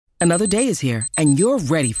Another day is here, and you're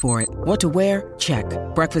ready for it. What to wear? Check.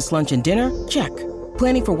 Breakfast, lunch, and dinner? Check.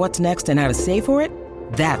 Planning for what's next and how to save for it?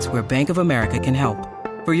 That's where Bank of America can help.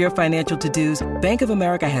 For your financial to-dos, Bank of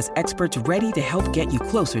America has experts ready to help get you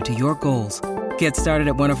closer to your goals. Get started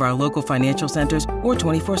at one of our local financial centers or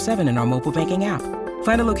 24/7 in our mobile banking app.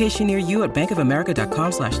 Find a location near you at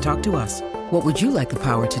bankofamerica.com/talktous. What would you like the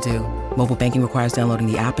power to do? Mobile banking requires downloading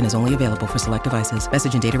the app and is only available for select devices.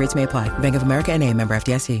 Message and data rates may apply. Bank of America N.A., member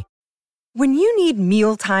FDIC. When you need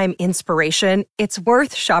mealtime inspiration, it's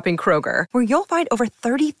worth shopping Kroger, where you'll find over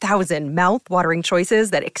 30,000 mouth-watering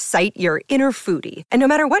choices that excite your inner foodie. And no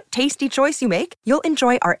matter what tasty choice you make, you'll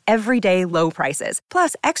enjoy our everyday low prices,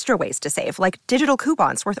 plus extra ways to save, like digital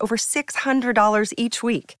coupons worth over $600 each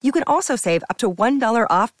week. You can also save up to $1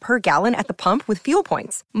 off per gallon at the pump with fuel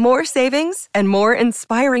points. More savings and more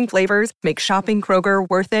inspiring flavors make shopping Kroger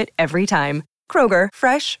worth it every time. Kroger,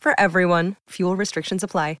 fresh for everyone. Fuel restrictions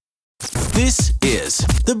apply. This is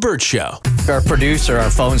The Burt Show. Our producer, our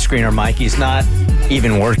phone screener, Mikey's not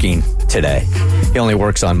even working today. He only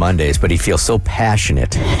works on Mondays, but he feels so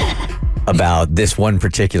passionate about this one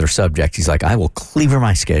particular subject. He's like, I will cleaver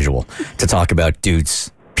my schedule to talk about dudes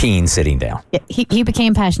peeing sitting down. Yeah, he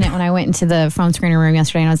became passionate when I went into the phone screener room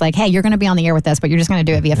yesterday, and I was like, hey, you're going to be on the air with us, but you're just going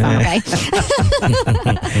to do it via phone, okay?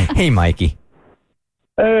 Hey, Mikey.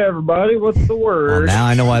 Hey, everybody, what's the word? Well, now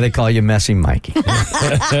I know why they call you Messy Mikey.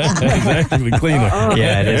 It's actually cleaner.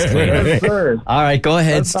 Yeah, it is cleaner. Yes, sir. All right, go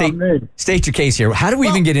ahead. That's not me. State your case here. How did we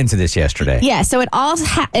even get into this yesterday? Yeah, so it all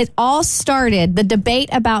started, the debate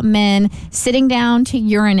about men sitting down to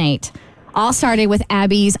urinate all started with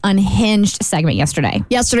Abby's Unhinged segment yesterday.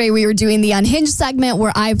 Yesterday, we were doing the Unhinged segment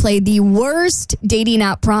where I played the worst dating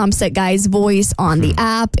app prompts that guys voice on the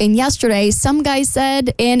app. And yesterday, some guys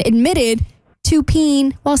said and admitted to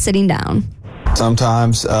peeing while sitting down.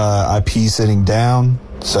 Sometimes I pee sitting down,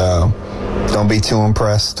 so don't be too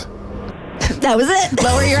impressed. That was it.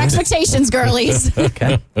 Lower your expectations, girlies.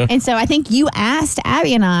 Okay. And so I think you asked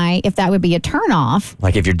Abby and I if that would be a turnoff.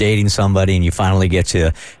 Like if you're dating somebody and you finally get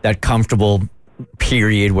to that comfortable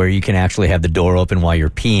period where you can actually have the door open while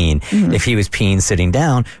you're peeing, if he was peeing sitting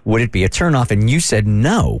down, would it be a turnoff? And you said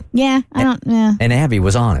no. Yeah, yeah. And Abby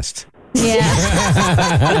was honest. Yeah. I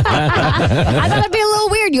thought it'd be a little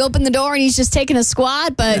weird. You open the door and he's just taking a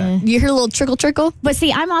squat, but you hear a little trickle. But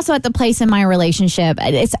see, I'm also at the place in my relationship.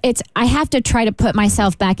 I have to try to put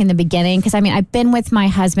myself back in the beginning because, I mean, I've been with my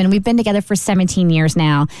husband. We've been together for 17 years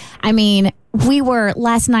now. I mean,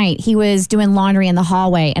 last night, he was doing laundry in the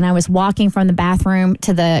hallway and I was walking from the bathroom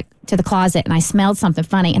to the closet and I smelled something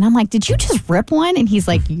funny. And I'm like, did you just rip one? And he's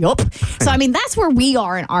like, yup. So, I mean, that's where we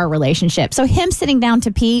are in our relationship. So him sitting down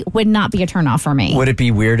to pee would not be a turnoff for me. Would it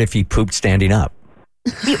be weird if he pooped standing up?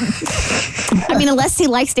 I mean, unless he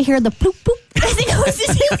likes to hear the poop poop as he goes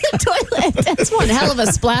into the toilet. That's one hell of a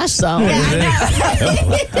splash, though.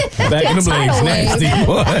 Back in the blades, nasty.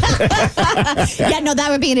 Yeah, no, that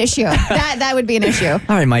would be an issue. That would be an issue. All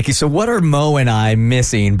right, Mikey, so what are Mo and I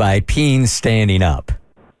missing by peeing standing up?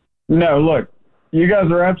 No, look, you guys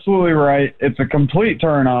are absolutely right. It's a complete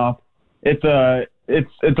turnoff. It's a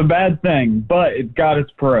bad thing, but it's got its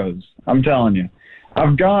pros. I'm telling you.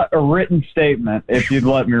 I've got a written statement if you'd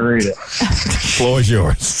let me read it. Floor is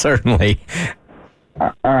yours. Certainly.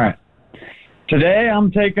 All right. Today I'm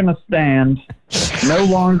taking a stand. No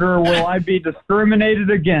longer will I be discriminated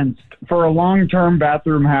against for a long-term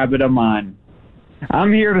bathroom habit of mine.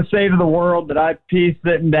 I'm here to say to the world that I pee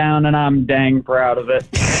sitting down and I'm dang proud of it.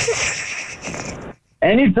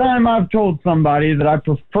 Anytime I've told somebody that I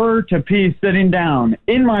prefer to pee sitting down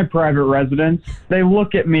in my private residence, they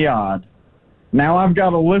look at me odd. Now I've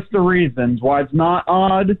got a list of reasons why it's not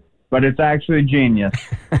odd, but it's actually genius.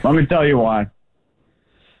 Let me tell you why.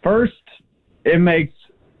 First, it makes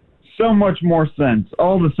so much more sense,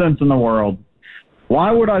 all the sense in the world.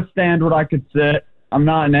 Why would I stand when I could sit? I'm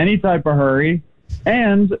not in any type of hurry,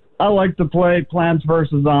 and I like to play Plants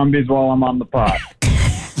vs. Zombies while I'm on the pot.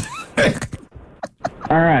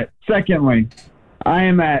 All right, secondly, I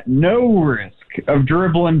am at no risk of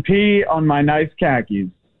dribbling pee on my nice khakis.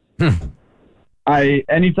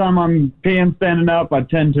 Anytime I'm peeing standing up, I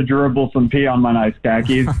tend to dribble some pee on my nice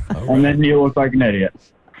khakis, and then you look like an idiot.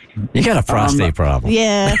 You got a prostate problem.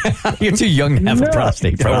 Yeah. You're too young to have a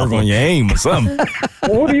prostate Gotta work problem. on your aim or something.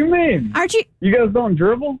 What do you mean? Aren't you? You guys don't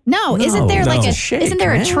dribble? No, isn't there no. like a Shake, isn't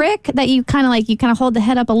there man. a trick that you kind of hold the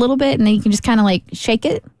head up a little bit and then you can just kind of like shake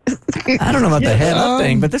it? I don't know about the head up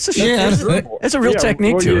thing, but this is it's a real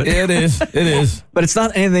technique to it. It is. But it's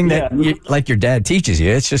not anything that like your dad teaches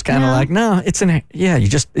you. It's just kind of like, no, it's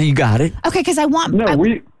you got it. Okay, because I want. No,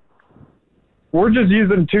 we're just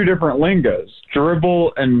using two different lingos,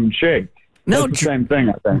 dribble and shake. No, That's the same thing,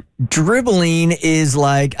 I think. Dribbling is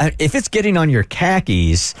like, if it's getting on your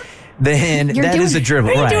khakis, then that is a dribble.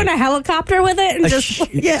 Are you right. doing a helicopter with it? And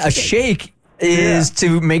a shake is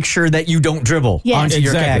to make sure that you don't dribble onto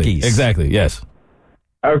your khakis. Exactly, yes.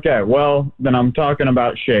 Okay, well, then I'm talking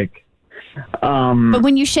about shake. But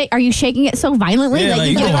when you shake, are you shaking it so violently that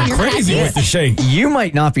you you're get it on going your crazy khakis? with the shake. You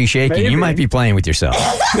might not be shaking. Maybe. You might be playing with yourself.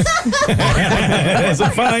 It's a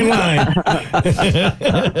fine line.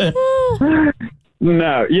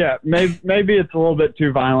 No, yeah, maybe it's a little bit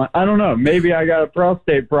too violent. I don't know. Maybe I got a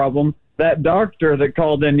prostate problem. That doctor that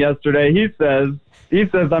called in yesterday, he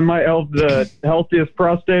says I might have the healthiest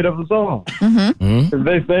prostate of us all. Mm-hmm. 'Cause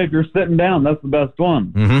they say if you're sitting down, that's the best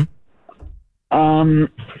one. Mm-hmm.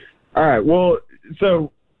 All right. Well,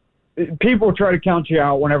 so people try to count you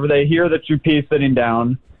out whenever they hear that you pee sitting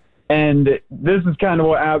down. And this is kind of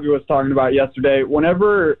what Abby was talking about yesterday.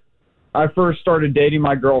 Whenever I first started dating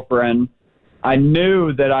my girlfriend, I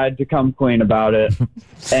knew that I had to come clean about it.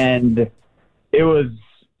 And it was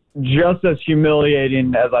just as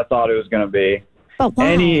humiliating as I thought it was going to be. But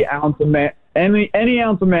why? Any ounce of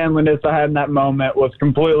manliness I had in that moment was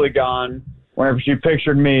completely gone. Whenever she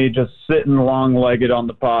pictured me just sitting long-legged on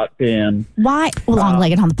the pot peeing. Why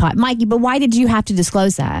long-legged on the pot, Mikey? But why did you have to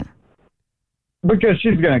disclose that? Because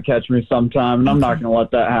she's going to catch me sometime, and I'm not going to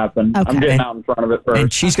let that happen. Okay. I'm getting out in front of it first.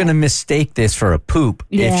 And she's going to mistake this for a poop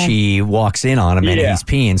Yeah. if she walks in on him and Yeah. he's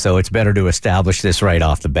peeing. So it's better to establish this right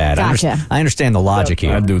off the bat. Gotcha. I understand the logic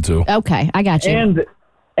here. I do too. Okay, I got you.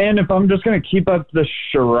 And if I'm just going to keep up the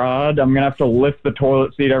charade, I'm going to have to lift the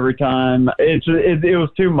toilet seat every time. It was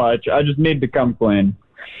too much. I just need to come clean.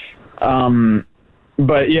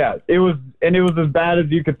 But yeah, it was as bad as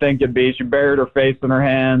you could think it'd be. She buried her face in her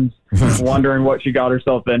hands, wondering what she got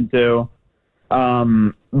herself into.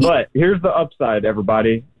 But here's the upside,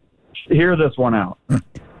 everybody. Hear this one out.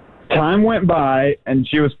 Time went by, and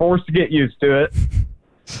she was forced to get used to it.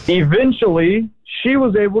 Eventually, she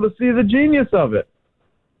was able to see the genius of it.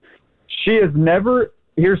 She has never,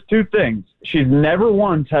 here's two things. She's never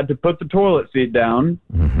once had to put the toilet seat down,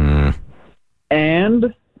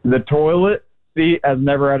 and the toilet seat has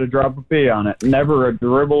never had a drop of pee on it. Never a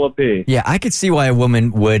dribble of pee. Yeah, I could see why a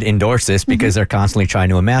woman would endorse this because they're constantly trying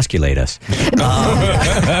to emasculate us.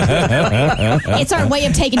 It's our way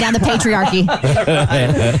of taking down the patriarchy.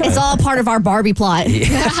 It's all part of our Barbie plot.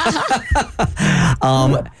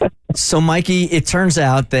 So, Mikey, it turns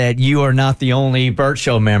out that you are not the only Burt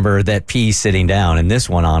Show member that pees sitting down, and this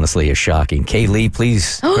one, honestly, is shocking. Kaylee,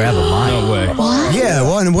 please grab a mic. No way. Yeah,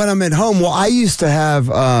 well, and when I'm at home, I used to have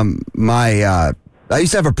I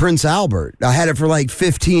used to have a Prince Albert. I had it for like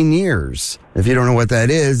 15 years. If you don't know what that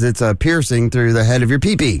is, it's a piercing through the head of your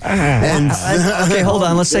pee-pee. And Okay, hold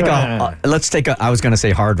on. Let's take a. I was going to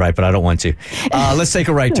say hard right, but I don't want to. Let's take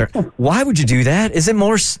a right turn. Why would you do that? Is it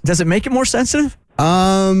more? Does it make it more sensitive?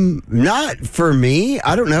 Not for me.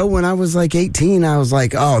 I don't know. When I was like 18, I was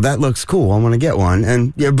like, oh, that looks cool. I want to get one.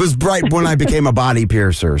 And it was right when I became a body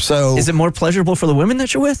piercer. So Is it more pleasurable for the women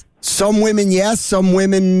that you're with? some women, yes. Some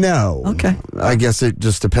women, no. Okay. I guess it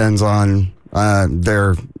just depends on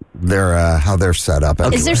their how they're set up.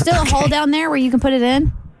 Is there still a hole down there where you can put it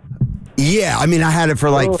in? Yeah, I mean, I had it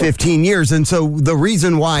for like 15 years, and so the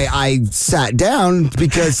reason why I sat down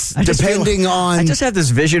because I just have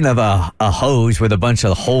this vision of a hose with a bunch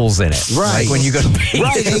of holes in it. Right. Like when you go to pee.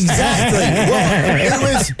 Right, exactly.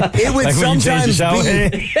 Well, it would Like when you change the sometimes shower be.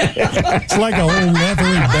 head. It's like a whole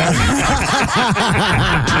leathery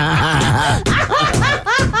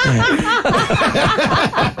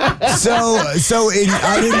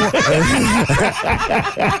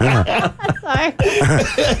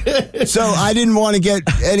I didn't want to get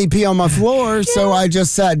any pee on my floor, so I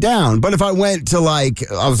just sat down. But if I went to I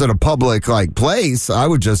was at a public place, I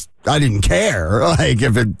didn't care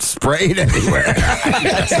if it sprayed anywhere.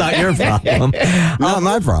 That's not your problem. Not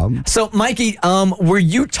my problem. So, Mikey, were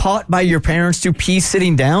you taught by your parents to pee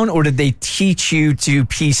sitting down, or did they teach you to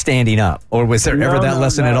pee standing up, or was there ever that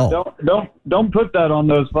lesson at all? Don't put that on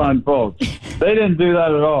those fine folks. They didn't do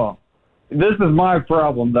that at all. This is my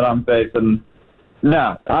problem that I'm facing.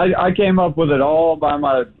 No, I came up with it all by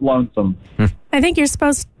my lonesome. I think you're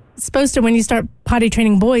supposed to, when you start potty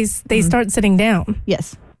training boys, they start sitting down.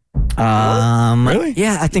 Yes. Really?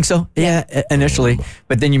 Yeah, I think so. Yeah, initially,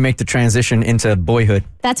 but then you make the transition into boyhood.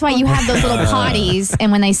 That's why you have those little potties,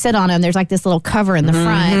 and when they sit on them, there's like this little cover in the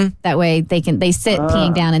front. That way they sit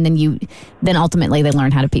peeing down, and then ultimately they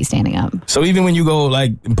learn how to pee standing up. So even when you go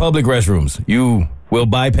in public restrooms, you will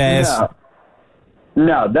bypass.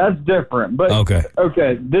 No, that's different. But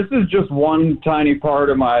Okay. This is just one tiny part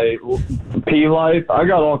of my pee life. I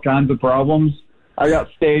got all kinds of problems. I got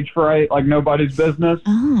stage fright like nobody's business.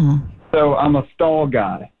 Oh. So I'm a stall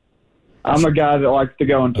guy. I'm a guy that likes to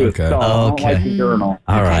go into a stall. I don't like the urinal.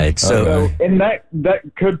 All right. So, and that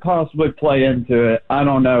could possibly play into it. I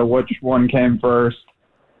don't know which one came first.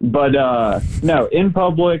 But no, in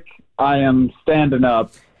public, I am standing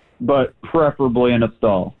up, but preferably in a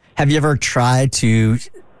stall. have you ever tried to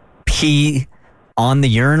pee on the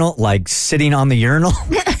urinal, like sitting on the urinal?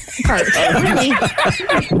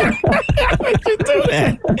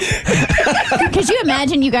 Could you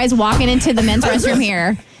imagine you guys walking into the men's restroom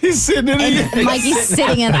here? He's sitting in and Mikey's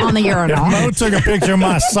sitting on the urinal. If Mo took a picture of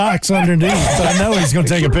my socks underneath, I know he's going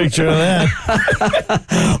to take a picture of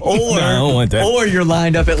that. Or, No, I don't want that. or you're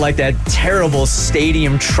lined up at like that terrible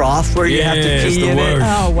stadium trough where you have to Yes, pee the in it. worst.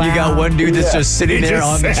 Oh, wow. You got one dude that's just sitting there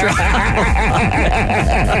on the trough.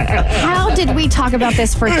 How did we talk about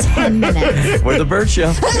this for 10 minutes? We're the Burt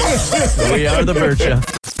Show. We are the Burt Show.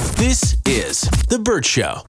 This is The Burt Show.